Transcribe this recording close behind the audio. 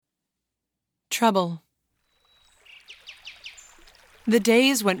trouble. The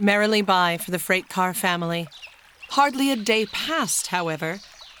days went merrily by for the freight car family. Hardly a day passed, however,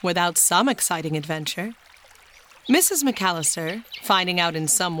 without some exciting adventure. Mrs. McAllister, finding out in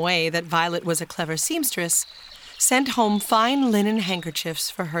some way that Violet was a clever seamstress, sent home fine linen handkerchiefs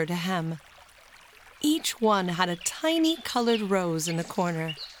for her to hem. Each one had a tiny colored rose in the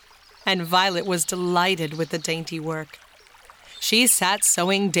corner, and Violet was delighted with the dainty work. She sat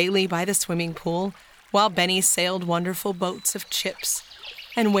sewing daily by the swimming pool, while Benny sailed wonderful boats of chips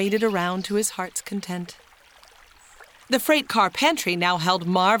and waded around to his heart's content. The freight car pantry now held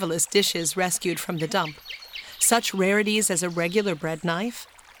marvelous dishes rescued from the dump, such rarities as a regular bread knife,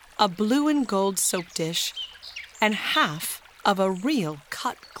 a blue and gold soap dish, and half of a real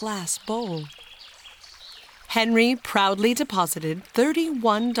cut glass bowl. Henry proudly deposited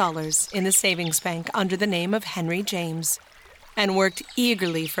 $31 in the savings bank under the name of Henry James, and worked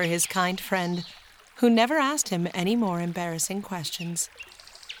eagerly for his kind friend, who never asked him any more embarrassing questions.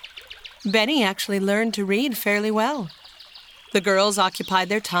 Benny actually learned to read fairly well. The girls occupied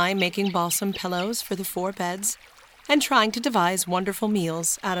their time making balsam pillows for the 4 beds and trying to devise wonderful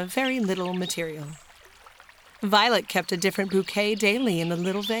meals out of very little material. Violet kept a different bouquet daily in the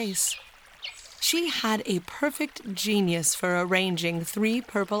little vase. She had a perfect genius for arranging 3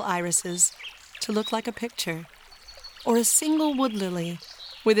 purple irises to look like a picture, or a single wood lily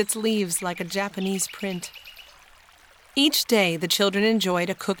with its leaves like a Japanese print. Each day the children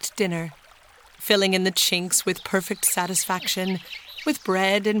enjoyed a cooked dinner, filling in the chinks with perfect satisfaction with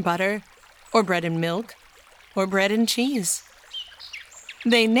bread and butter, or bread and milk, or bread and cheese.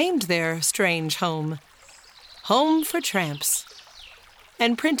 They named their strange home Home for Tramps,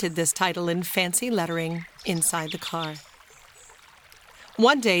 and printed this title in fancy lettering inside the car.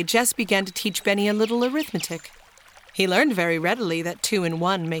 One day, Jess began to teach Benny a little arithmetic. He learned very readily that 2 and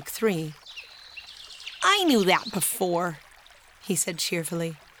 1 make 3. "I knew that before," he said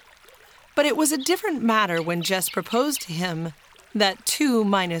cheerfully. But it was a different matter when Jess proposed to him that 2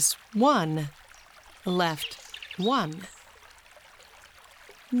 minus 1 left 1.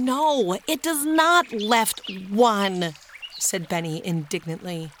 "No, it does not left 1, said Benny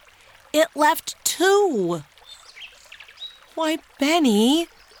indignantly. "It left 2. "Why, Benny,"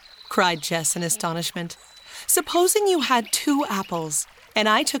 cried Jess in astonishment, "supposing you had 2 apples and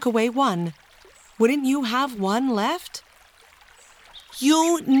I took away 1, wouldn't you have 1 left?"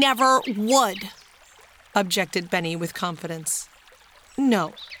 "You never would," objected Benny with confidence.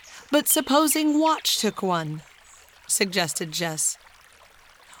 "No, but supposing Watch took 1, suggested Jess.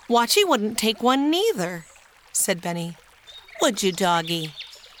 "Watchy wouldn't take 1 neither," said Benny. "Would you, doggy?"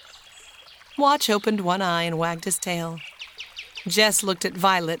 Watch opened one eye and wagged his tail. Jess looked at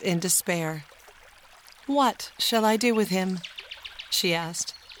Violet in despair. "What shall I do with him?" she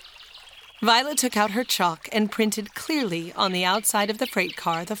asked. Violet took out her chalk and printed clearly on the outside of the freight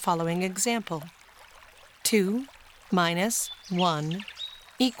car the following example. 2 minus 1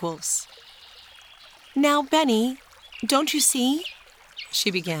 equals. "Now, Benny, don't you see," she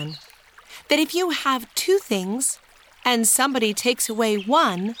began, "that if you have 2 things and somebody takes away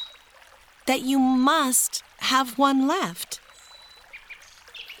 1, that you must have 1 left?"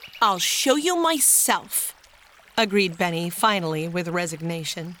 "I'll show you myself," agreed Benny finally with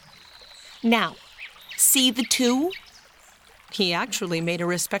resignation. "Now, see the 2? He actually made a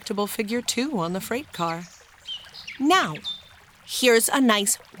respectable figure 2 on the freight car. "Now, here's a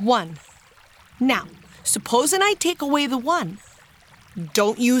nice 1. Now, supposing I take away the 1.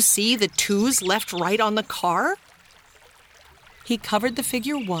 Don't you see the 2's left right on the car?" He covered the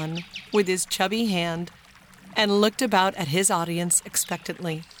figure 1 with his chubby hand and looked about at his audience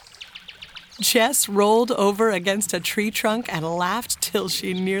expectantly. Jess rolled over against a tree trunk and laughed till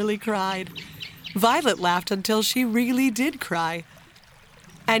she nearly cried. Violet laughed until she really did cry.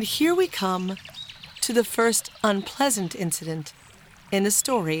 And here we come to the first unpleasant incident in the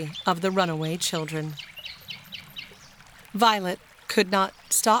story of the runaway children. Violet could not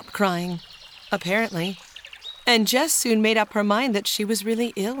stop crying, apparently, and Jess soon made up her mind that she was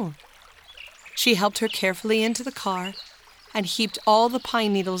really ill. She helped her carefully into the car and heaped all the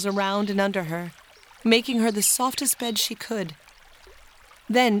pine needles around and under her, making her the softest bed she could.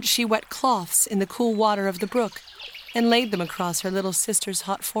 Then she wet cloths in the cool water of the brook and laid them across her little sister's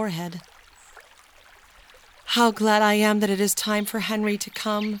hot forehead. "How glad I am that it is time for Henry to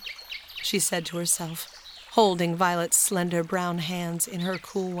come," she said to herself, holding Violet's slender brown hands in her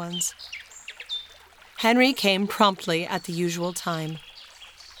cool ones. Henry came promptly at the usual time.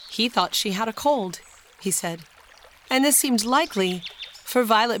 He thought she had a cold, he said, and this seemed likely, for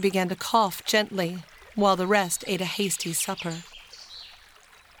Violet began to cough gently while the rest ate a hasty supper.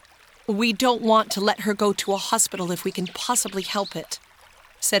 "We don't want to let her go to a hospital if we can possibly help it,"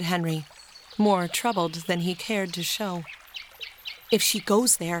 said Henry, more troubled than he cared to show. "If she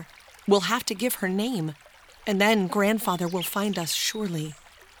goes there, we'll have to give her name, and then Grandfather will find us surely."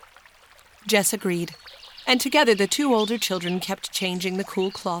 Jess agreed, and together the two older children kept changing the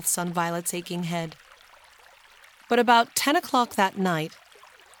cool cloths on Violet's aching head. But about 10 o'clock that night,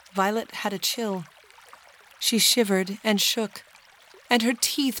 Violet had a chill. She shivered and shook, and her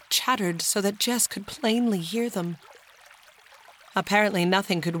teeth chattered so that Jess could plainly hear them. Apparently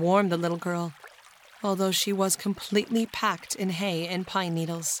nothing could warm the little girl, although she was completely packed in hay and pine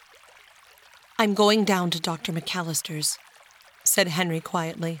needles. "I'm going down to Dr. McAllister's," said Henry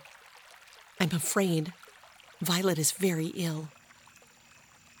quietly. "I'm afraid Violet is very ill."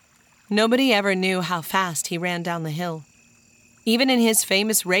 Nobody ever knew how fast he ran down the hill. Even in his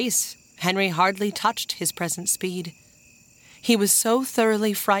famous race, Henry hardly touched his present speed. He was so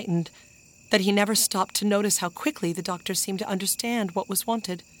thoroughly frightened that he never stopped to notice how quickly the doctor seemed to understand what was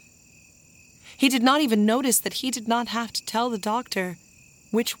wanted. He did not even notice that he did not have to tell the doctor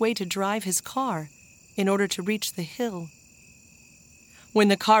which way to drive his car in order to reach the hill. When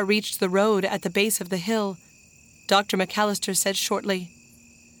the car reached the road at the base of the hill, Dr. McAllister said shortly,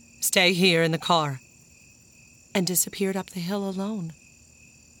 "Stay here in the car," and disappeared up the hill alone.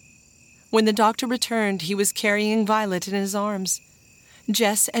 When the doctor returned, he was carrying Violet in his arms.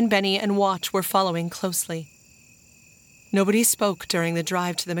 Jess and Benny and Watch were following closely. Nobody spoke during the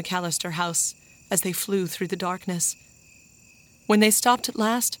drive to the McAllister house as they flew through the darkness. When they stopped at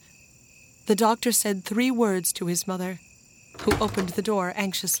last, the doctor said 3 words to his mother, who opened the door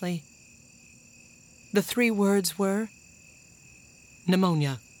anxiously. The 3 words were,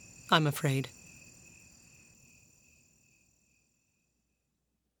 "Pneumonia, I'm afraid."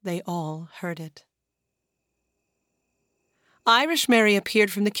 They all heard it. Irish Mary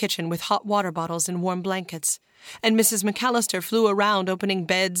appeared from the kitchen with hot water bottles and warm blankets, and Mrs. McAllister flew around opening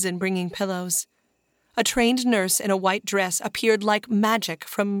beds and bringing pillows. A trained nurse in a white dress appeared like magic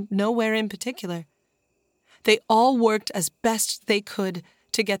from nowhere in particular. They all worked as best they could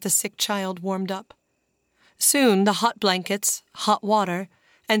to get the sick child warmed up. Soon the hot blankets, hot water,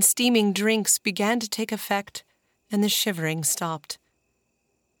 and steaming drinks began to take effect, and the shivering stopped.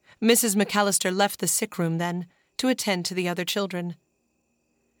 Mrs. McAllister left the sick room then to attend to the other children.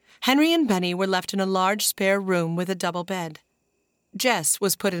 Henry and Benny were left in a large spare room with a double bed. Jess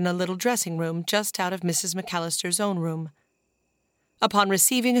was put in a little dressing room just out of Mrs. McAllister's own room. Upon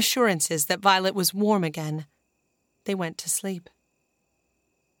receiving assurances that Violet was warm again, they went to sleep.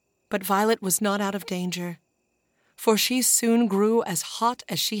 But Violet was not out of danger, for she soon grew as hot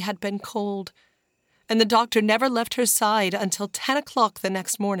as she had been cold, and the doctor never left her side until 10 o'clock the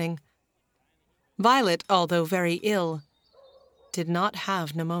next morning. Violet, although very ill, did not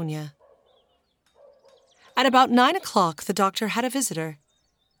have pneumonia. At about 9 o'clock, the doctor had a visitor.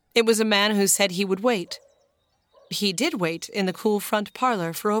 It was a man who said he would wait. He did wait in the cool front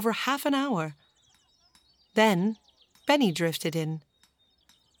parlor for over half an hour. Then Benny drifted in.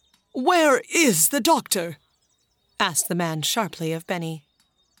 "Where is the doctor?" asked the man sharply of Benny.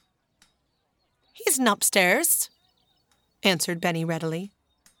 "He's upstairs," answered Benny readily.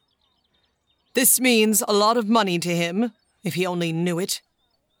 "This means a lot of money to him, if he only knew it,"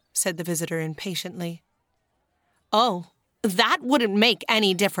 said the visitor impatiently. "Oh, that wouldn't make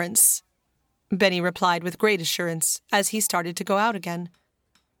any difference," Benny replied with great assurance as he started to go out again.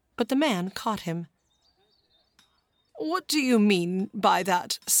 But the man caught him. "What do you mean by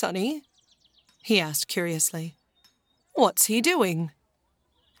that, Sonny?" he asked curiously. "What's he doing?"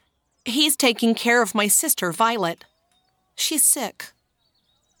 "He's taking care of my sister, Violet. She's sick."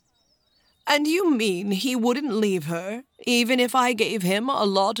 "And you mean he wouldn't leave her, even if I gave him a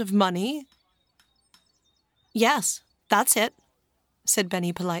lot of money?" "Yes, that's it," said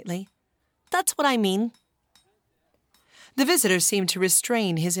Benny politely. "That's what I mean." The visitor seemed to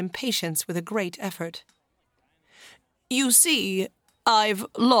restrain his impatience with a great effort. "You see, I've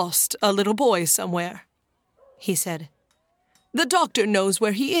lost a little boy somewhere," he said. "The doctor knows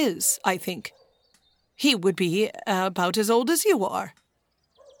where he is, I think. He would be about as old as you are."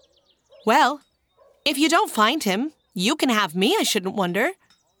 "Well, if you don't find him, you can have me, I shouldn't wonder,"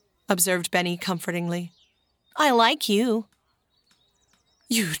 observed Benny comfortingly. "I like you."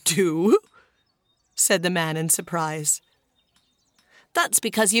 "You do?" said the man in surprise. "That's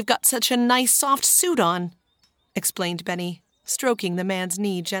because you've got such a nice soft suit on," explained Benny, stroking the man's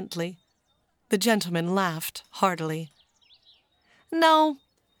knee gently. The gentleman laughed heartily. "No,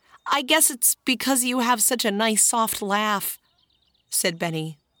 I guess it's because you have such a nice soft laugh," said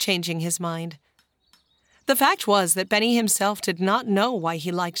Benny, changing his mind. The fact was that Benny himself did not know why he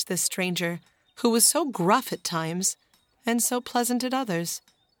liked this stranger, who was so gruff at times and so pleasant at others.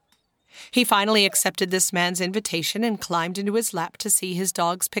 He finally accepted this man's invitation and climbed into his lap to see his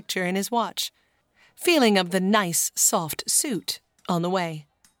dog's picture in his watch, feeling of the nice, soft suit on the way.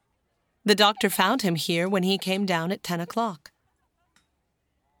 The doctor found him here when he came down at 10 o'clock.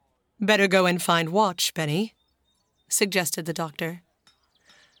 "Better go and find Watch, Benny," suggested the doctor.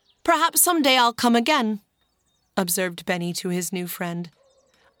 "Perhaps someday I'll come again," observed Benny to his new friend.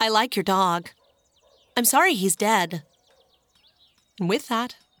 "I like your dog. I'm sorry he's dead." And with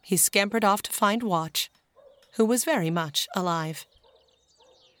that, he scampered off to find Watch, who was very much alive.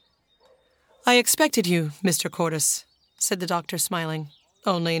 "I expected you, Mr. Cordis," said the doctor, smiling,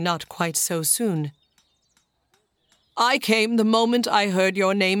 "only not quite so soon." "I came the moment I heard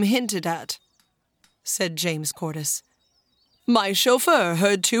your name hinted at," said James Cordis. "My chauffeur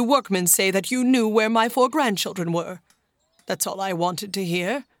heard 2 workmen say that you knew where my 4 grandchildren were. That's all I wanted to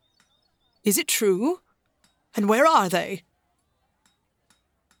hear. Is it true? And where are they?"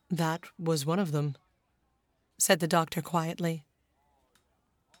 "That was one of them," said the doctor quietly.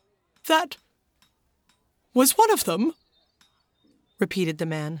 "That was one of them?" repeated the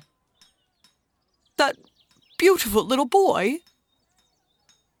man. "That beautiful little boy?"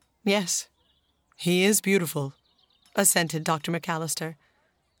 "Yes, he is beautiful," assented Dr. McAllister.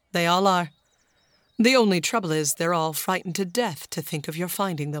 "They all are. The only trouble is they're all frightened to death to think of your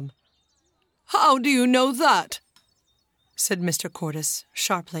finding them." "How do you know that?" said Mr. Cordis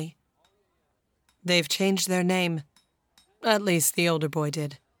sharply. "They've changed their name. At least the older boy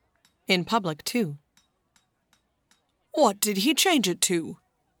did. In public, too." "What did he change it to?"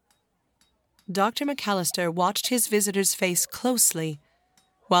 Dr. McAllister watched his visitor's face closely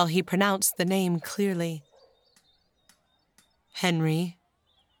while he pronounced the name clearly. "Henry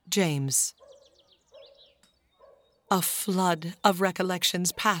James." A flood of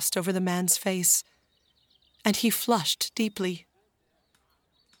recollections passed over the man's face, and he flushed deeply.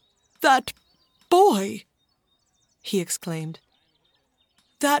 "That boy!" he exclaimed.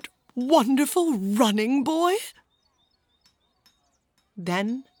 "That wonderful running boy?"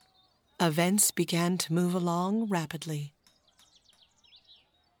 Then events began to move along rapidly.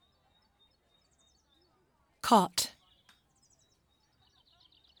 Caught.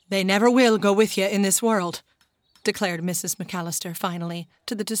 "They never will go with you in this world," declared Mrs. McAllister finally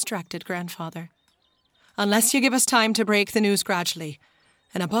to the distracted grandfather, "unless you give us time to break the news gradually,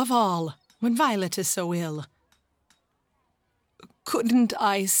 and above all, when Violet is so ill." "Couldn't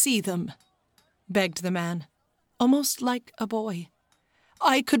I see them?" begged the man, almost like a boy.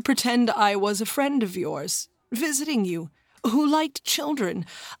 "I could pretend I was a friend of yours, visiting you, who liked children.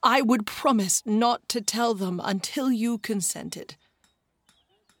 I would promise not to tell them until you consented."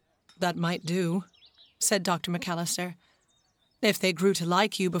 "That might do," said Dr. McAllister. "If they grew to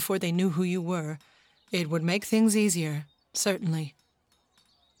like you before they knew who you were, it would make things easier, certainly."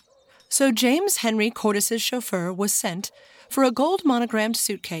 So James Henry Cordis's chauffeur was sent for a gold monogrammed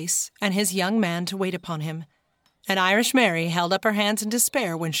suitcase and his young man to wait upon him, and Irish Mary held up her hands in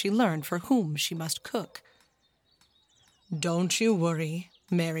despair when she learned for whom she must cook. "Don't you worry,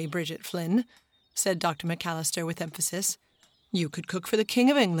 Mary Bridget Flynn," said Dr. McAllister with emphasis. "You could cook for the King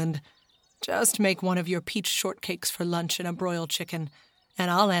of England. Just make one of your peach shortcakes for lunch and a broiled chicken,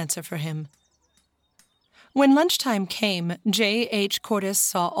 and I'll answer for him." When lunchtime came, J. H. Cordis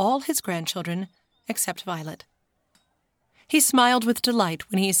saw all his grandchildren except Violet. He smiled with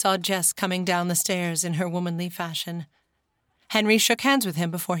delight when he saw Jess coming down the stairs in her womanly fashion. Henry shook hands with him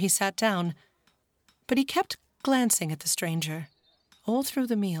before he sat down, but he kept glancing at the stranger all through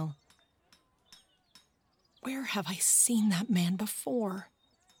the meal. "Where have I seen that man before?"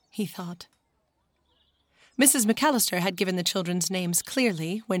 he thought. Mrs. McAllister had given the children's names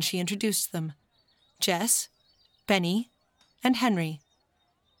clearly when she introduced them: Jess, Benny, and Henry.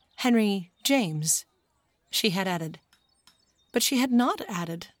 Henry James, she had added. But she had not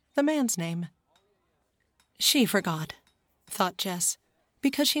added the man's name. "She forgot," thought Jess,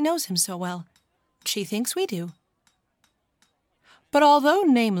 "because she knows him so well. She thinks we do." But although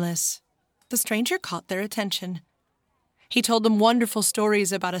nameless, the stranger caught their attention. He told them wonderful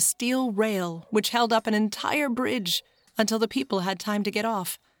stories about a steel rail which held up an entire bridge until the people had time to get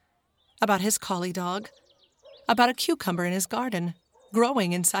off, about his collie dog, about a cucumber in his garden,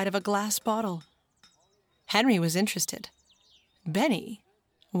 growing inside of a glass bottle. Henry was interested. Benny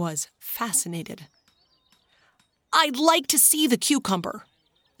was fascinated. "I'd like to see the cucumber,"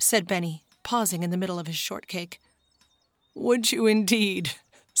 said Benny, pausing in the middle of his shortcake. "Would you indeed?"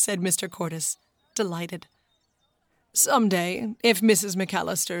 said Mr. Cordis, delighted. "Someday, if Mrs.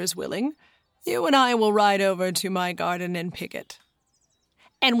 McAllister is willing, You and I will ride over to my garden and pick it."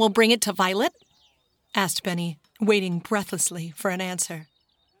 "And we'll bring it to Violet?" asked Benny, waiting breathlessly for an answer.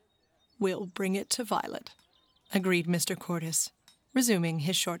 "We'll bring it to Violet," agreed Mr. Cordes, resuming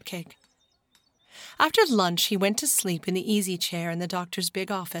his shortcake. After lunch, he went to sleep in the easy chair in the doctor's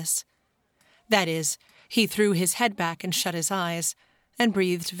big office. That is, he threw his head back and shut his eyes, and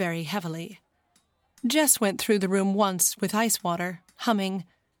breathed very heavily. Jess went through the room once with ice water, humming,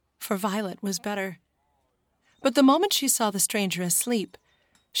 "For Violet was better." But the moment she saw the stranger asleep,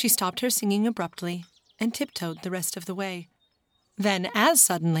 she stopped her singing abruptly and tiptoed the rest of the way. Then, as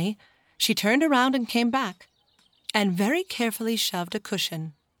suddenly, she turned around and came back, and very carefully shoved a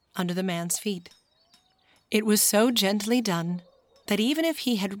cushion under the man's feet. It was so gently done that even if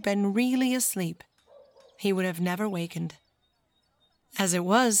he had been really asleep, he would have never wakened. As it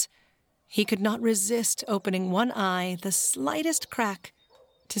was, he could not resist opening one eye the slightest crack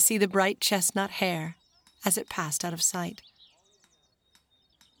to see the bright chestnut hair as it passed out of sight.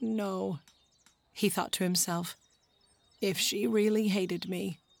 "No," he thought to himself, "if she really hated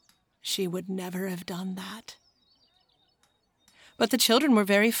me, she would never have done that." But the children were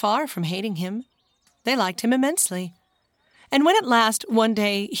very far from hating him. They liked him immensely. And when at last, one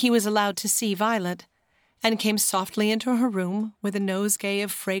day, he was allowed to see Violet, and came softly into her room with a nosegay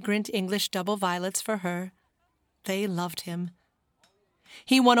of fragrant English double violets for her, they loved him.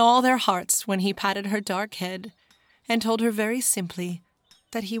 He won all their hearts when he patted her dark head and told her very simply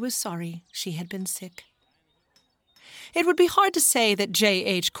that he was sorry she had been sick. It would be hard to say that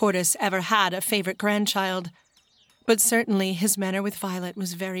J.H. Cordes ever had a favorite grandchild, but certainly his manner with Violet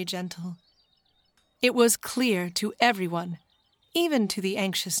was very gentle. It was clear to everyone, even to the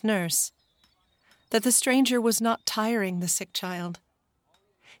anxious nurse, that the stranger was not tiring the sick child.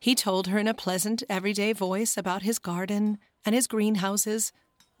 He told her in a pleasant, everyday voice about his garden and his greenhouses,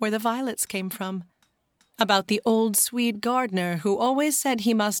 where the violets came from, about the old Swede gardener who always said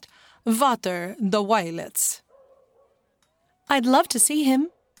he must water the violets. "I'd love to see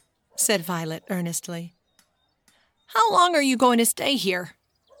him," said Violet earnestly. "How long are you going to stay here?"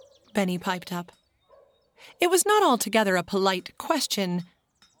 Benny piped up. It was not altogether a polite question,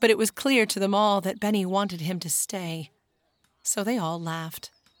 but it was clear to them all that Benny wanted him to stay, so they all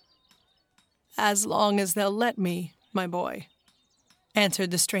laughed. "As long as they'll let me, my boy,"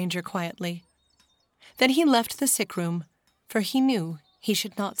 answered the stranger quietly. Then he left the sick room, for he knew he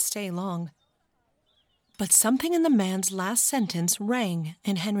should not stay long. But something in the man's last sentence rang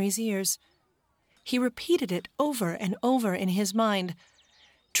in Henry's ears. He repeated it over and over in his mind,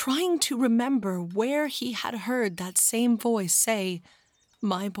 trying to remember where he had heard that same voice say,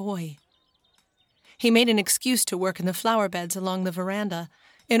 "My boy." He made an excuse to work in the flower beds along the veranda,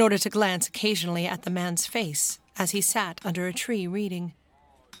 in order to glance occasionally at the man's face as he sat under a tree reading.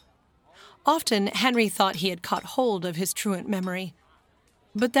 Often Henry thought he had caught hold of his truant memory,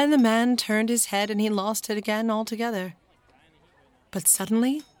 but then the man turned his head and he lost it again altogether. But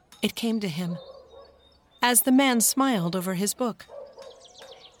suddenly it came to him, as the man smiled over his book.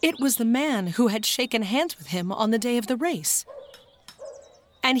 It was the man who had shaken hands with him on the day of the race.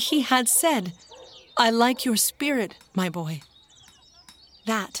 And he had said, "I like your spirit, my boy."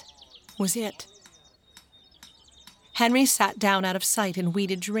 That was it. Henry sat down out of sight and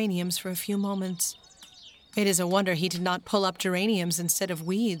weeded geraniums for a few moments. It is a wonder he did not pull up geraniums instead of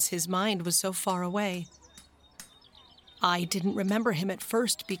weeds. His mind was so far away. "I didn't remember him at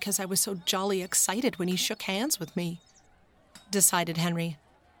first because I was so jolly excited when he shook hands with me," decided Henry.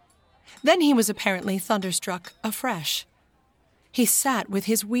 Then he was apparently thunderstruck afresh. He sat with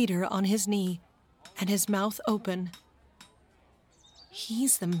his weeder on his knee and his mouth open.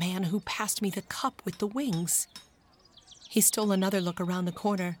 "He's the man who passed me the cup with the wings." He stole another look around the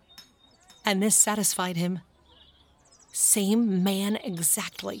corner, and this satisfied him. "Same man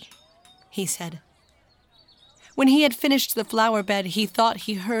exactly," he said. When he had finished the flower bed, he thought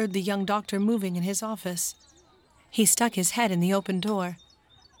he heard the young doctor moving in his office. He stuck his head in the open door.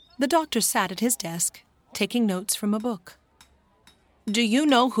 The doctor sat at his desk, taking notes from a book. "Do you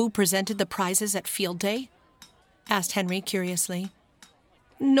know who presented the prizes at Field Day?" asked Henry curiously.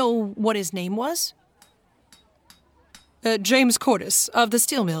 "Know what his name was?" "James Cordes, of the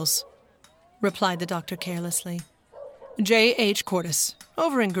steel mills," replied the doctor carelessly. "J.H. Cordes,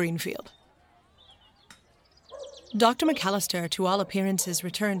 over in Greenfield." Dr. McAllister, to all appearances,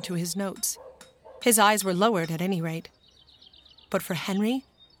 returned to his notes. His eyes were lowered at any rate. But for Henry,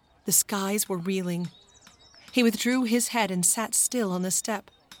 the skies were reeling. He withdrew his head and sat still on the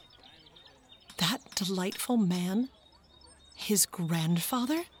step. That delightful man? His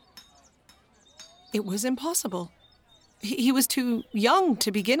grandfather? It was impossible. He was too young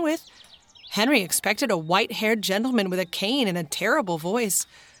to begin with. Henry expected a white-haired gentleman with a cane and a terrible voice,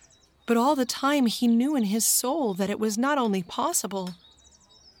 but all the time he knew in his soul that it was not only possible,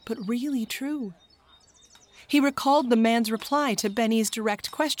 but really true. He recalled the man's reply to Benny's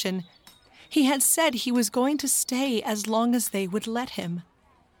direct question. He had said he was going to stay as long as they would let him.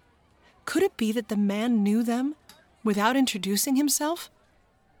 Could it be that the man knew them without introducing himself?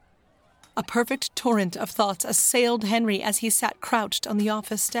 A perfect torrent of thoughts assailed Henry as he sat crouched on the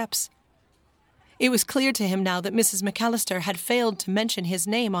office steps. It was clear to him now that Mrs. McAllister had failed to mention his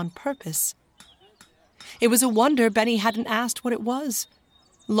name on purpose. It was a wonder Benny hadn't asked what it was,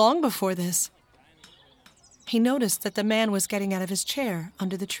 long before this. He noticed that the man was getting out of his chair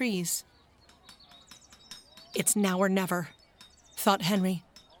under the trees. It's now or never, thought Henry.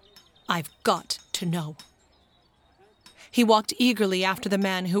 I've got to know. He walked eagerly after the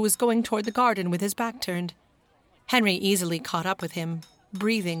man who was going toward the garden with his back turned. Henry easily caught up with him,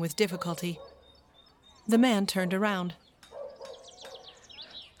 breathing with difficulty. The man turned around.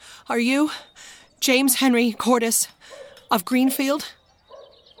 Are you James Henry Cordes of Greenfield?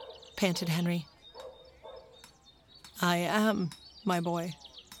 Panted Henry. I am, my boy,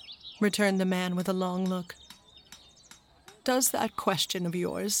 returned the man with a long look. Does that question of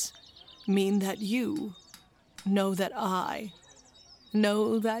yours mean that you know that I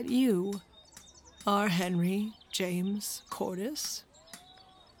know that you are Henry James Cordes?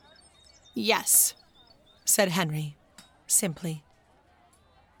 Yes, said Henry, simply.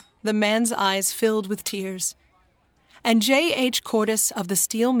 The man's eyes filled with tears, and J.H. Cordes of the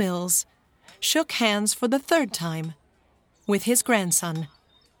Steel Mills shook hands for the third time with his grandson,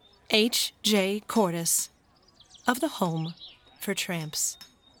 H.J. Cordes, of the Home for Tramps.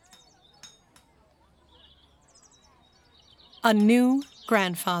 A new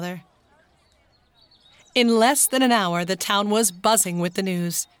grandfather. In less than an hour, the town was buzzing with the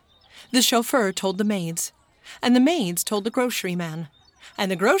news. The chauffeur told the maids, and the maids told the grocery man,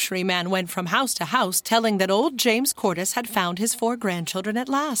 and the grocery man went from house to house telling that old James Cordes had found his 4 grandchildren at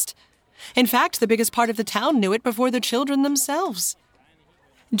last. In fact, the biggest part of the town knew it before the children themselves.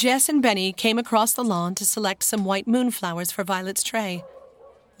 Jess and Benny came across the lawn to select some white moonflowers for Violet's tray.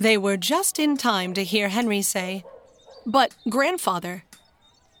 They were just in time to hear Henry say, "But, grandfather."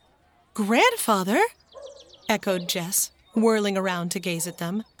 "Grandfather?" echoed Jess, whirling around to gaze at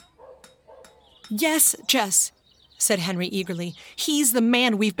them. "Yes, Jess," said Henry eagerly. "He's the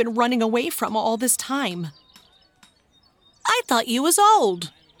man we've been running away from all this time." "I thought you was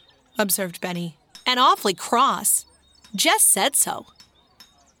old," observed Benny, "and awfully cross. Jess said so."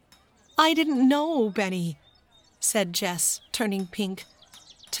 "I didn't know, Benny," said Jess, turning pink.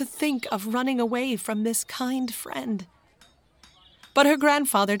 "To think of running away from this kind friend." But her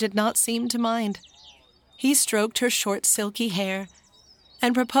grandfather did not seem to mind. He stroked her short, silky hair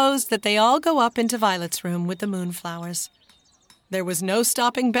and proposed that they all go up into Violet's room with the moonflowers. There was no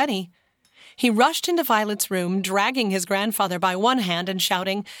stopping Benny. He rushed into Violet's room, dragging his grandfather by one hand and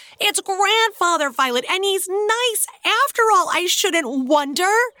shouting, "It's Grandfather, Violet, and he's nice after all. I shouldn't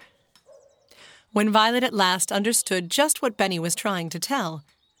wonder." When Violet at last understood just what Benny was trying to tell,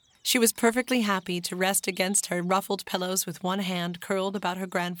 she was perfectly happy to rest against her ruffled pillows with one hand curled about her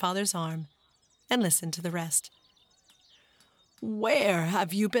grandfather's arm and listen to the rest. "Where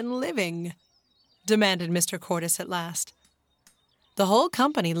have you been living?" demanded Mr. Cordes at last. The whole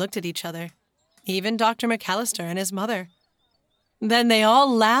company looked at each other, even Dr. McAllister and his mother. Then they all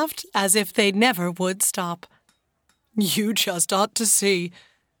laughed as if they never would stop. "You just ought to see,"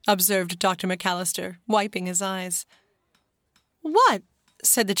 observed Dr. McAllister, wiping his eyes. "What?"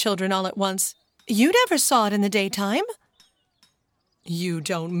 said the children all at once. "You never saw it in the daytime." "You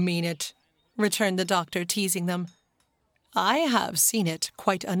don't mean it," returned the doctor, teasing them. "I have seen it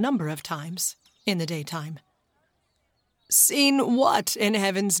quite a number of times in the daytime." "Seen what, in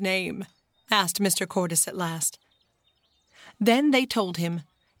heaven's name?" asked Mr. Cordes at last. Then they told him,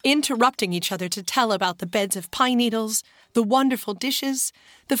 interrupting each other to tell about the beds of pine needles, the wonderful dishes,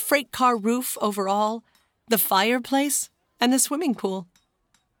 the freight car roof over all, the fireplace, and the swimming pool.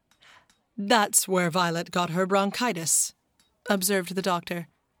 "That's where Violet got her bronchitis," observed the doctor,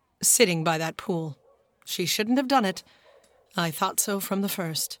 "sitting by that pool. She shouldn't have done it. I thought so from the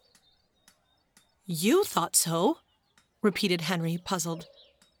first." "You thought so?" repeated Henry, puzzled.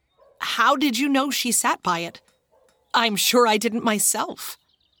 "How did you know she sat by it? I'm sure I didn't myself."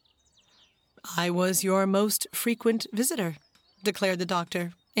 "I was your most frequent visitor," declared the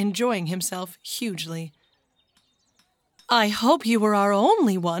doctor, enjoying himself hugely. "I hope you were our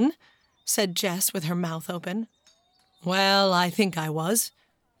only one," said Jess with her mouth open. "Well, I think I was,"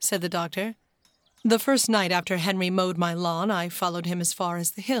 said the doctor. "The first night after Henry mowed my lawn, I followed him as far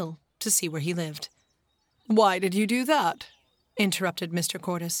as the hill, to see where he lived. "Why did you do that?" interrupted Mr.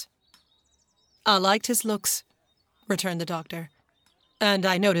 Cordes. "I liked his looks," returned the doctor, "and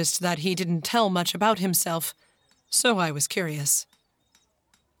I noticed that he didn't tell much about himself, so I was curious."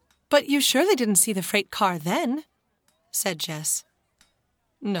 "But you surely didn't see the freight car then?" said Jess.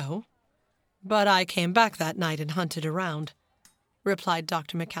 "No, but I came back that night and hunted around," replied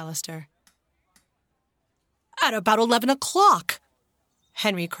Dr. McAllister. "At about 11 o'clock!"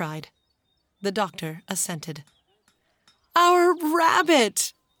 Henry cried. The doctor assented. "Our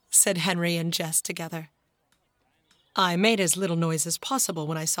rabbit!" said Henry and Jess together. "I made as little noise as possible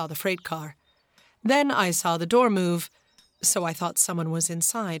when I saw the freight car. Then I saw the door move, so I thought someone was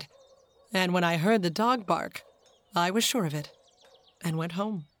inside. And when I heard the dog bark, I was sure of it, and went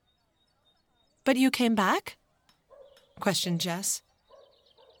home." "But you came back?" questioned Jess.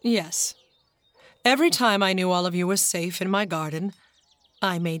 "Yes. Every time I knew all of you were safe in my garden,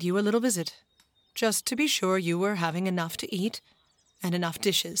 I made you a little visit, just to be sure you were having enough to eat and enough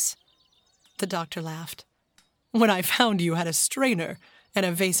dishes." The doctor laughed. "When I found you had a strainer and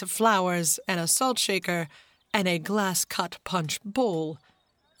a vase of flowers and a salt shaker and a glass-cut punch bowl,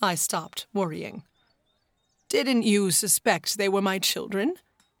 I stopped worrying." "Didn't you suspect they were my children?"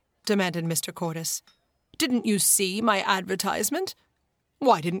 demanded Mr. Cordes. "Didn't you see my advertisement?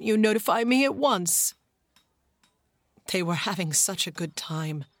 Why didn't you notify me at once?" "They were having such a good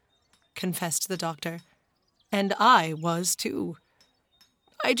time," confessed the doctor. "And I was, too.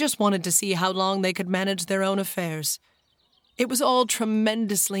 I just wanted to see how long they could manage their own affairs. It was all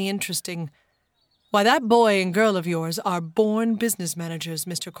tremendously interesting. Why, that boy and girl of yours are born business managers,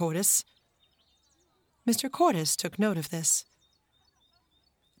 Mr. Cordes." Mr. Cordes took note of this.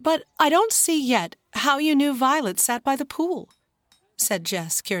 "But I don't see yet how you knew Violet sat by the pool," said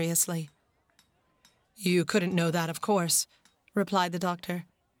Jess curiously. "You couldn't know that, of course," replied the doctor.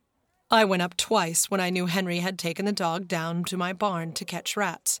 "I went up twice when I knew Henry had taken the dog down to my barn to catch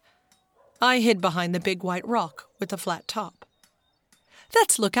rats. I hid behind the big white rock with the flat top."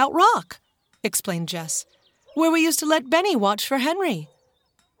 "That's Lookout Rock," explained Jess, "where we used to let Benny watch for Henry.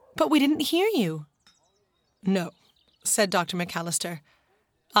 But we didn't hear you." "No," said Dr. McAllister.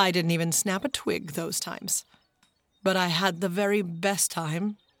 "I didn't even snap a twig those times. But I had the very best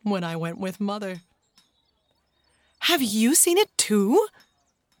time when I went with Mother." "Have you seen it too?"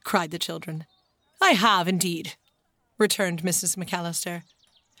 cried the children. "I have indeed," returned Mrs. McAllister.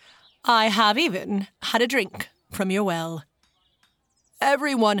 "I have even had a drink from your well."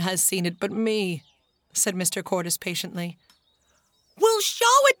 "Everyone has seen it but me," said Mr. Cordes patiently. "We'll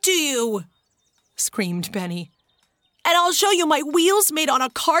show it to you," screamed Benny. "And I'll show you my wheels made on a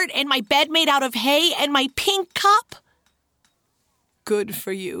cart and my bed made out of hay and my pink cup." "Good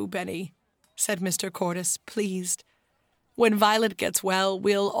for you, Benny," said Mr. Cordes, pleased. "When Violet gets well,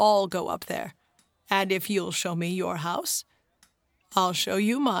 we'll all go up there. And if you'll show me your house, I'll show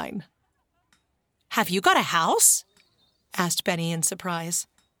you mine." "Have you got a house?" asked Benny in surprise.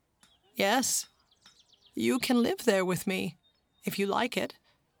 "Yes. You can live there with me, if you like it,"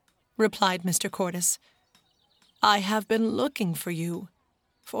 replied Mr. Cordes. "I have been looking for you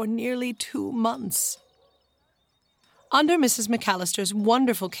for nearly 2 months." Under Mrs. McAllister's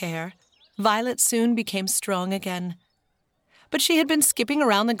wonderful care, Violet soon became strong again. But she had been skipping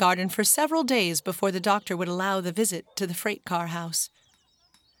around the garden for several days before the doctor would allow the visit to the freight car house.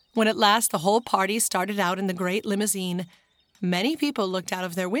 When at last the whole party started out in the great limousine, many people looked out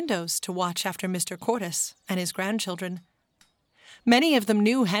of their windows to watch after Mr. Cordes and his grandchildren. Many of them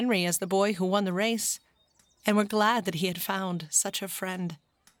knew Henry as the boy who won the race, and were glad that he had found such a friend.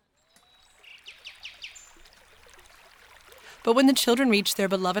 But when the children reached their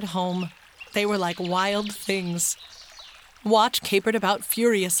beloved home, they were like wild things. Watch capered about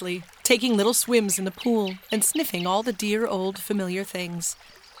furiously, taking little swims in the pool and sniffing all the dear old familiar things.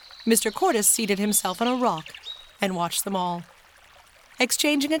 Mr. Cordes seated himself on a rock and watched them all,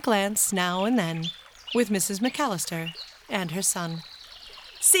 exchanging a glance now and then with Mrs. McAllister and her son.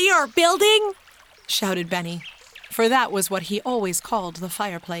 "See our building?" shouted Benny, for that was what he always called the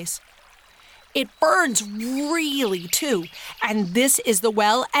fireplace. "It burns really, too. And this is the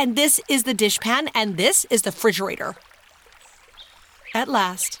well, and this is the dishpan, and this is the refrigerator." At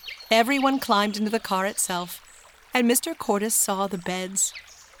last, everyone climbed into the car itself, and Mr. Cordes saw the beds,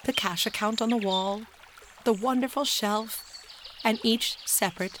 the cash account on the wall, the wonderful shelf, and each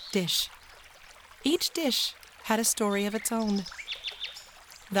separate dish. Each dish had a story of its own.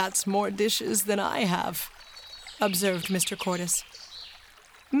 "That's more dishes than I have," observed Mr. Cordes.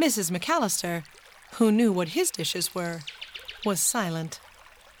 Mrs. McAllister, who knew what his dishes were, was silent.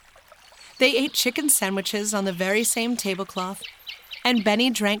 They ate chicken sandwiches on the very same tablecloth, and Benny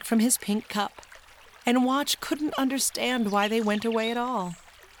drank from his pink cup, and Watch couldn't understand why they went away at all.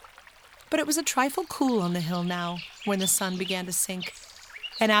 But it was a trifle cool on the hill now when the sun began to sink,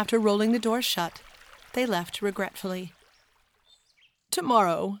 and after rolling the door shut, they left regretfully.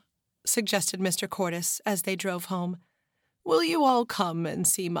 "Tomorrow," suggested Mr. Cordis as they drove home, "will you all come and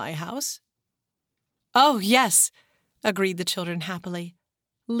see my house?" "Oh, yes," agreed the children happily,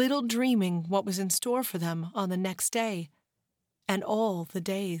 little dreaming what was in store for them on the next day and all the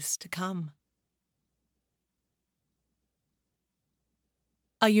days to come.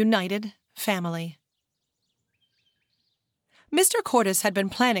 A united family. Mr. Cordis had been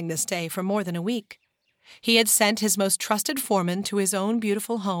planning this day for more than a week. He had sent his most trusted foreman to his own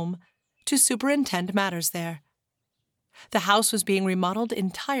beautiful home to superintend matters there. The house was being remodeled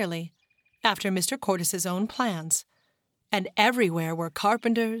entirely after Mr. Cordis's own plans, and everywhere were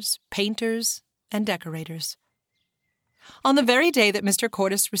carpenters, painters, and decorators. On the very day that Mr.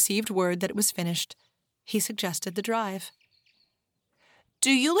 Cordis received word that it was finished, he suggested the drive.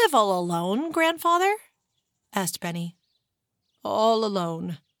 "Do you live all alone, Grandfather?" asked Benny. "All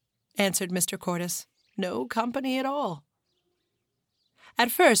alone," answered Mr. Cordis. "No company at all."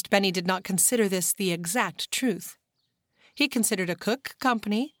 At first, Benny did not consider this the exact truth. He considered a cook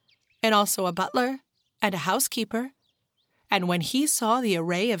company, and also a butler and a housekeeper, and when he saw the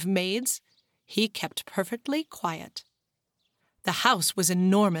array of maids, he kept perfectly quiet. The house was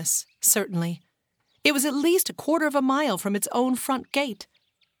enormous, certainly. It was at least a quarter of a mile from its own front gate,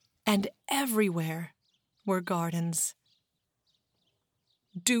 and everywhere were gardens.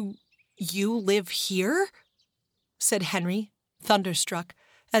 "Do you live here?" said Henry, thunderstruck,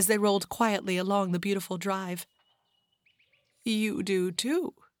 as they rolled quietly along the beautiful drive. "You do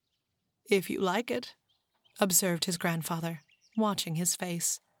too, if you like it," observed his grandfather, watching his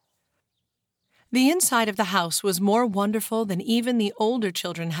face. The inside of the house was more wonderful than even the older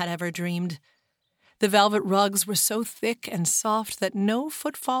children had ever dreamed. The velvet rugs were so thick and soft that no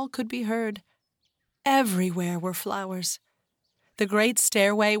footfall could be heard. Everywhere were flowers. The great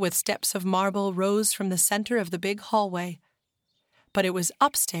stairway with steps of marble rose from the center of the big hallway. But it was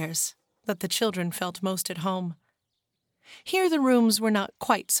upstairs that the children felt most at home. Here the rooms were not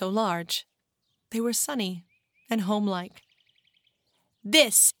quite so large. They were sunny and homelike.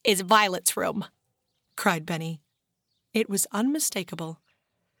 "This is Violet's room," cried Benny. It was unmistakable.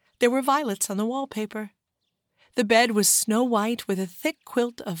 There were violets on the wallpaper. The bed was snow-white with a thick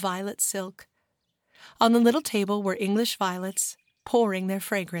quilt of violet silk. On the little table were English violets, pouring their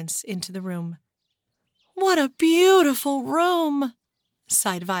fragrance into the room. "What a beautiful room!"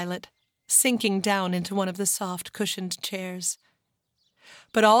 sighed Violet, sinking down into one of the soft, cushioned chairs.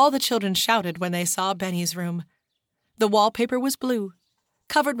 But all the children shouted when they saw Benny's room. The wallpaper was blue,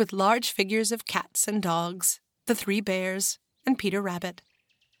 covered with large figures of cats and dogs, the 3 bears, and Peter Rabbit.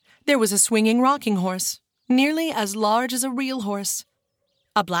 There was a swinging rocking horse, nearly as large as a real horse,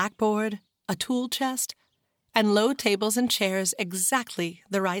 a blackboard, a tool chest, and low tables and chairs exactly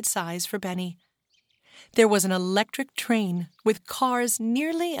the right size for Benny. There was an electric train with cars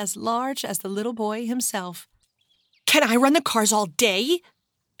nearly as large as the little boy himself. "Can I run the cars all day?"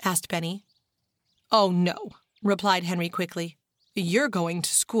 asked Benny. "Oh, no," replied Henry quickly. "You're going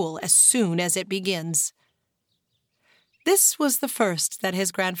to school as soon as it begins." This was the first that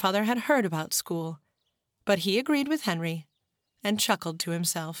his grandfather had heard about school, but he agreed with Henry and chuckled to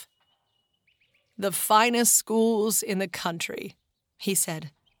himself. "The finest schools in the country," he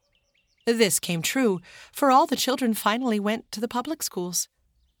said. This came true, for all the children finally went to the public schools.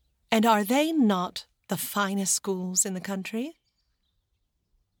 And are they not the finest schools in the country?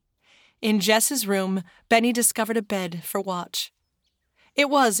 In Jess's room, Benny discovered a bed for Watch. It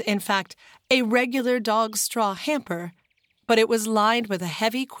was, in fact, a regular dog's straw hamper, but it was lined with a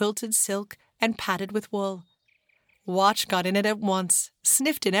heavy quilted silk and padded with wool. Watch got in it at once,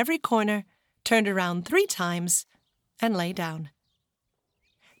 sniffed in every corner, turned around 3 times, and lay down.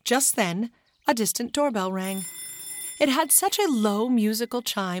 Just then, a distant doorbell rang. It had such a low musical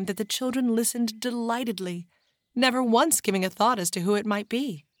chime that the children listened delightedly, never once giving a thought as to who it might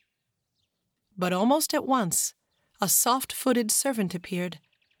be. But almost at once, a soft-footed servant appeared,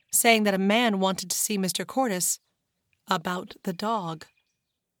 saying that a man wanted to see Mr. Cordis about the dog.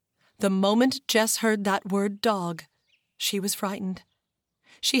 The moment Jess heard that word dog, she was frightened.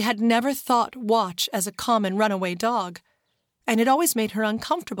 She had never thought Watch as a common runaway dog, and it always made her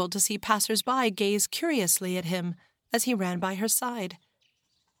uncomfortable to see passers-by gaze curiously at him as he ran by her side.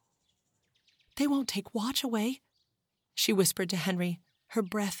 "They won't take Watch away," she whispered to Henry, her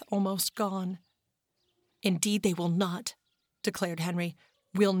breath almost gone. "Indeed they will not," declared Henry.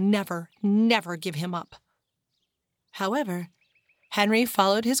 "We'll never, never give him up." However, Henry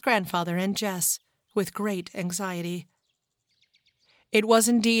followed his grandfather and Jess with great anxiety. It was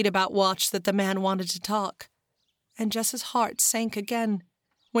indeed about Watch that the man wanted to talk, and Jess's heart sank again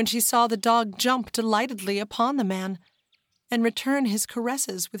when she saw the dog jump delightedly upon the man and return his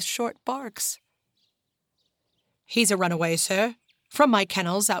caresses with short barks. "He's a runaway, sir, from my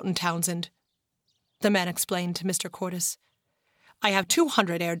kennels out in Townsend," the man explained to Mr. Cordes. "I have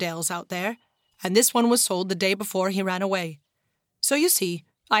 200 Airedales out there, and this one was sold the day before he ran away. So you see,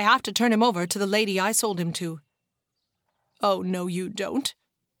 I have to turn him over to the lady I sold him to." "Oh, no, you don't,"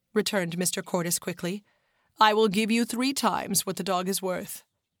 returned Mr. Cordes quickly. "I will give you 3 times what the dog is worth."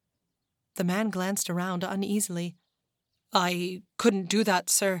 The man glanced around uneasily. "I couldn't do that,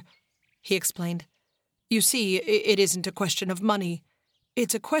 sir," he explained. "You see, it isn't a question of money.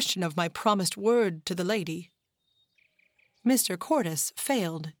 It's a question of my promised word to the lady." Mr. Cordes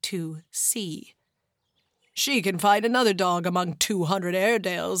failed to see. "She can find another dog among 200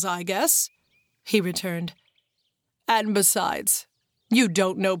 Airedales, I guess," he returned. "And besides, you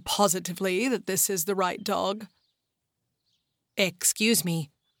don't know positively that this is the right dog." "Excuse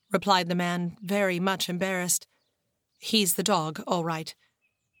me," replied the man, very much embarrassed. "He's the dog, all right.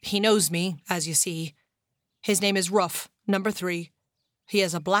 He knows me, as you see. His name is Ruff, number 3. He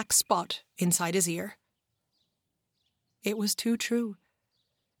has a black spot inside his ear." It was too true.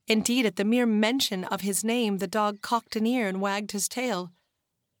 Indeed, at the mere mention of his name, the dog cocked an ear and wagged his tail.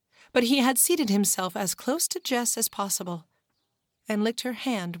 But he had seated himself as close to Jess as possible, and licked her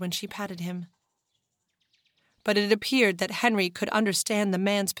hand when she patted him. But it appeared that Henry could understand the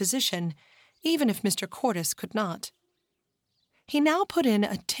man's position, even if Mr. Cordes could not. He now put in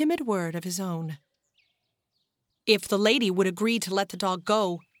a timid word of his own. "If the lady would agree to let the dog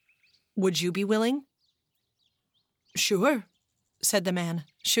go, would you be willing?" "Sure," said the man,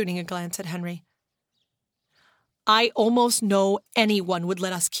 shooting a glance at Henry. "I almost know anyone would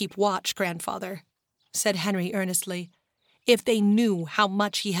let us keep Watch, grandfather," said Henry earnestly, "if they knew how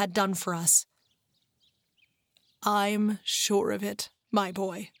much he had done for us." "I'm sure of it, my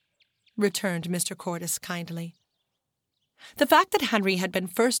boy," returned Mr. Cordes kindly. The fact that Henry had been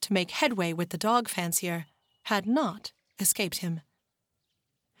first to make headway with the dog fancier had not escaped him.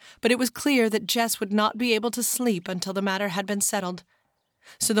 But it was clear that Jess would not be able to sleep until the matter had been settled.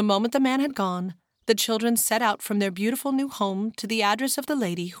 So the moment the man had gone, the children set out from their beautiful new home to the address of the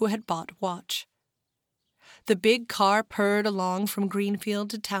lady who had bought Watch. The big car purred along from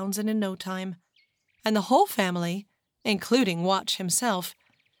Greenfield to Townsend in no time, and the whole family, including Watch himself,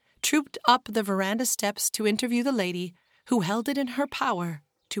 trooped up the veranda steps to interview the lady who held it in her power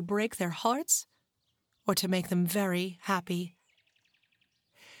to break their hearts or to make them very happy.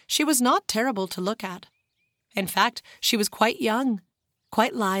 She was not terrible to look at. In fact, she was quite young,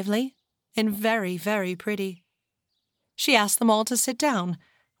 quite lively, and very, very pretty. She asked them all to sit down,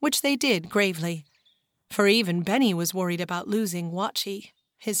 which they did gravely, for even Benny was worried about losing Watchy,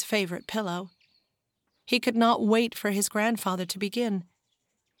 his favorite pillow. He could not wait for his grandfather to begin.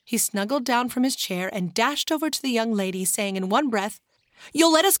 He snuggled down from his chair and dashed over to the young lady, saying in one breath,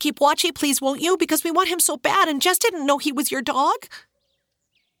 "You'll let us keep Watchy, please, won't you? Because we want him so bad and Jess didn't know he was your dog."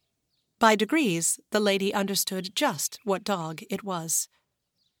 By degrees, the lady understood just what dog it was.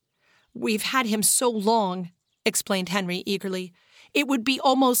 "We've had him so long," explained Henry eagerly. "It would be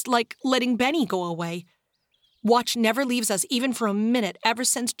almost like letting Benny go away. Watch never leaves us even for a minute ever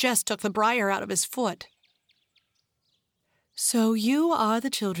since Jess took the briar out of his foot." "So you are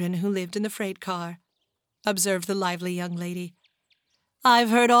the children who lived in the freight car," observed the lively young lady. "I've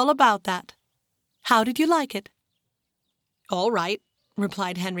heard all about that. How did you like it?" "All right,"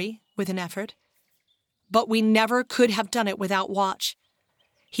 replied Henry, with an effort. "But we never could have done it without Watch.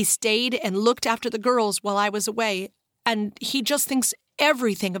 He stayed and looked after the girls while I was away, and he just thinks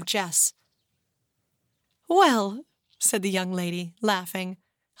everything of Jess." "Well," said the young lady, laughing,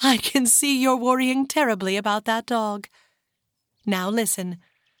 "I can see you're worrying terribly about that dog. Now listen.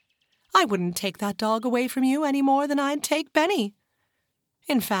 I wouldn't take that dog away from you any more than I'd take Benny.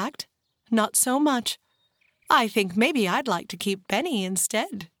 In fact, not so much. I think maybe I'd like to keep Benny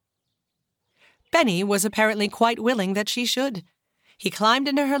instead." Benny was apparently quite willing that she should. He climbed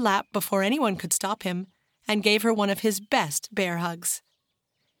into her lap before anyone could stop him and gave her one of his best bear hugs.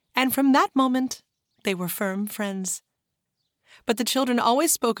 And from that moment, they were firm friends. But the children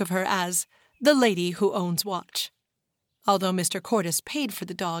always spoke of her as the lady who owns Watch, although Mr. Cordes paid for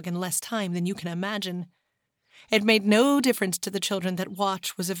the dog in less time than you can imagine. It made no difference to the children that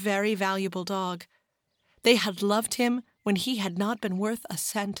Watch was a very valuable dog. They had loved him when he had not been worth a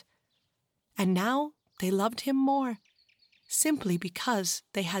cent. And now they loved him more, simply because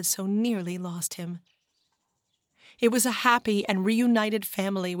they had so nearly lost him. It was a happy and reunited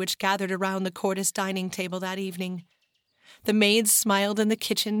family which gathered around the Cordes dining table that evening. The maids smiled in the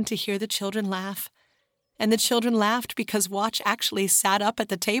kitchen to hear the children laugh, and the children laughed because Watch actually sat up at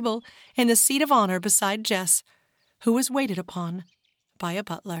the table in the seat of honor beside Jess, who was waited upon by a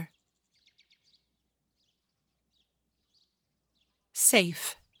butler.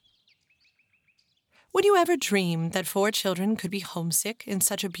 Safe. Would you ever dream that 4 children could be homesick in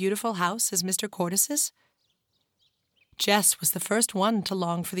such a beautiful house as Mr. Cordes's? Jess was the first one to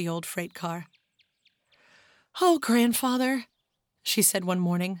long for the old freight car. "Oh, Grandfather," she said one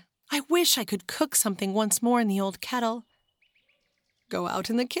morning, "I wish I could cook something once more in the old kettle." "Go out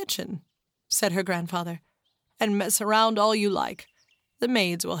in the kitchen," said her grandfather, "and mess around all you like. The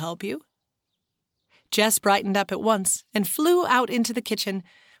maids will help you." Jess brightened up at once and flew out into the kitchen,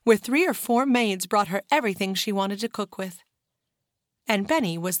 where 3 or 4 maids brought her everything she wanted to cook with. And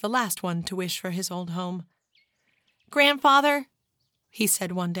Benny was the last one to wish for his old home. "Grandfather," he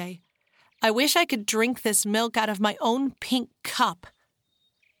said one day, "I wish I could drink this milk out of my own pink cup."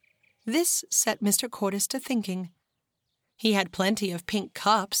 This set Mr. Cordes to thinking. He had plenty of pink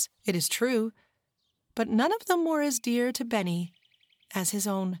cups, it is true, but none of them were as dear to Benny as his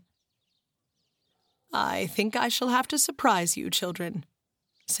own. "I think I shall have to surprise you, children,"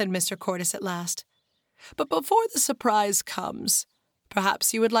 said Mr. Cordes at last. "But before the surprise comes,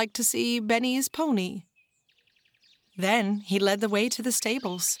 perhaps you would like to see Benny's pony." Then he led the way to the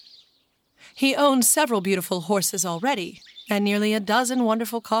stables. He owned several beautiful horses already, and nearly a dozen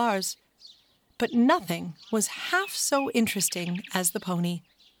wonderful cars. But nothing was half so interesting as the pony.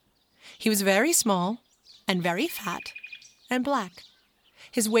 He was very small, and very fat, and black.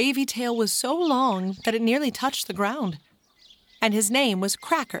 His wavy tail was so long that it nearly touched the ground. And his name was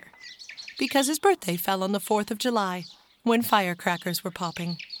Cracker, because his birthday fell on the 4th of July, when firecrackers were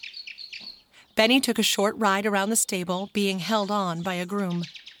popping. Benny took a short ride around the stable, being held on by a groom.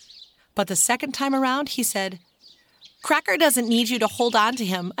 But the second time around, he said, "Cracker doesn't need you to hold on to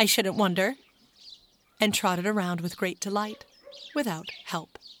him, I shouldn't wonder," and trotted around with great delight, without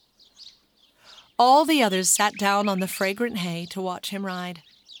help. All the others sat down on the fragrant hay to watch him ride.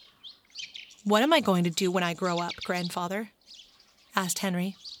 "What am I going to do when I grow up, Grandfather?" asked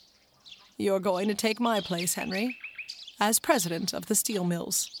Henry. "You're going to take my place, Henry, as president of the steel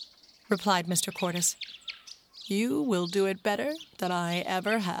mills," replied Mr. Cordes. "You will do it better than I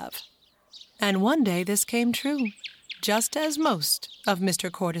ever have." And one day this came true, just as most of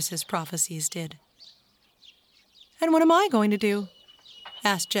Mr. Cordes's prophecies did. "And what am I going to do?"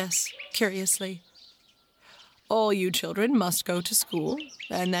 asked Jess, curiously. "All you children must go to school,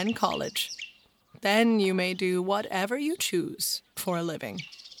 and then college. Then you may do whatever you choose for a living,"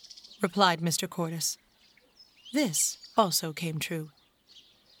 replied Mr. Cordes. This also came true.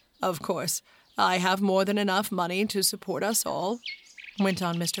 "Of course, I have more than enough money to support us all," went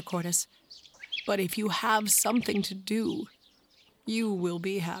on Mr. Cordes. "But if you have something to do, you will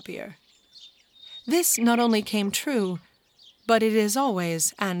be happier." This not only came true, but it is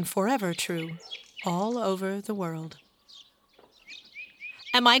always and forever true, all over the world.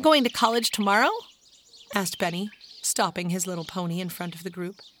 "Am I going to college tomorrow?" asked Benny, stopping his little pony in front of the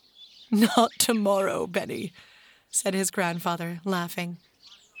group. "Not tomorrow, Benny," said his grandfather, laughing.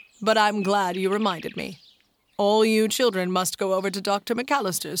 "But I'm glad you reminded me. All you children must go over to Dr.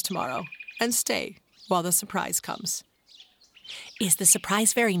 McAllister's tomorrow and stay while the surprise comes." "Is the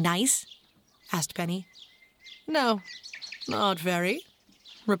surprise very nice?" asked Benny. "No, not very,"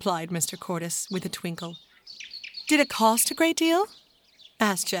 replied Mr. Cordes with a twinkle. "Did it cost a great deal?"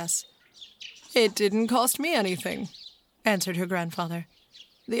 asked Jess. "It didn't cost me anything," answered her grandfather.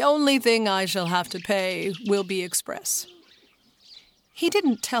 "The only thing I shall have to pay will be express." He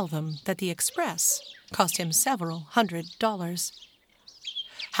didn't tell them that the express cost him several $100s.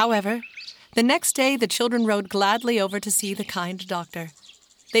 However, the next day the children rode gladly over to see the kind doctor.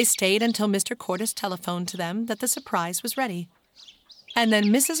 They stayed until Mr. Cordes telephoned to them that the surprise was ready. And then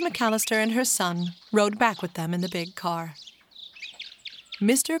Mrs. McAllister and her son rode back with them in the big car.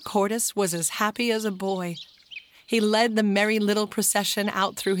 Mr. Cordes was as happy as a boy. He led the merry little procession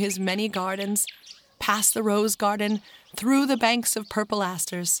out through his many gardens, past the rose garden, through the banks of purple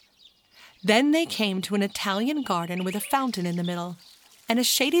asters. Then they came to an Italian garden with a fountain in the middle and a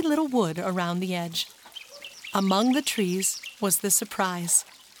shady little wood around the edge. Among the trees was the surprise.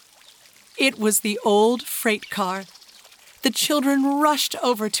 It was the old freight car. The children rushed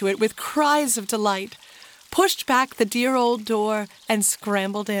over to it with cries of delight, pushed back the dear old door, and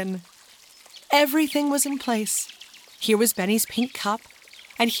scrambled in. Everything was in place. Here was Benny's pink cup,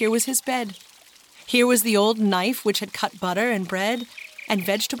 and here was his bed. Here was the old knife which had cut butter and bread and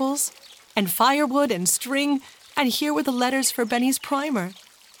vegetables and firewood and string And here were the letters for Benny's primer.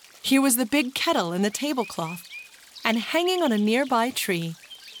 Here was the big kettle and the tablecloth. And hanging on a nearby tree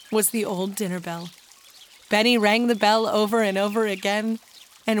was the old dinner bell. Benny rang the bell over and over again,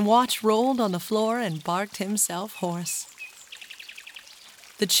 and Watch rolled on the floor and barked himself hoarse.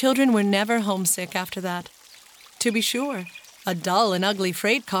 The children were never homesick after that. To be sure, a dull and ugly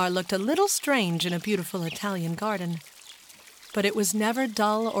freight car looked a little strange in a beautiful Italian garden. But it was never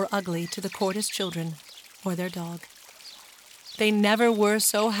dull or ugly to the Cordes children or their dog. They never were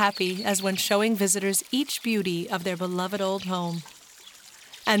so happy as when showing visitors each beauty of their beloved old home.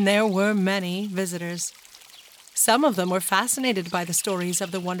 And there were many visitors. Some of them were fascinated by the stories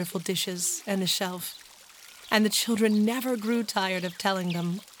of the wonderful dishes and the shelf, and the children never grew tired of telling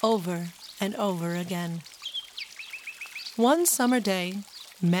them over and over again. One summer day,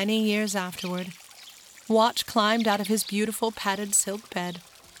 many years afterward, Watch climbed out of his beautiful padded silk bed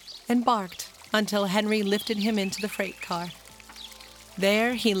and barked until Henry lifted him into the freight car.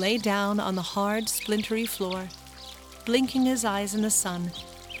 There he lay down on the hard, splintery floor, blinking his eyes in the sun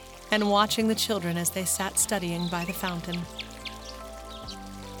and watching the children as they sat studying by the fountain.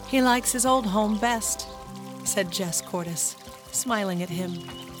 "He likes his old home best," said Jess Cordes, smiling at him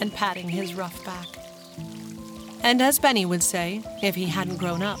and patting his rough back. And as Benny would say, if he hadn't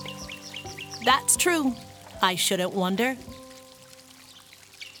grown up, "That's true. I shouldn't wonder."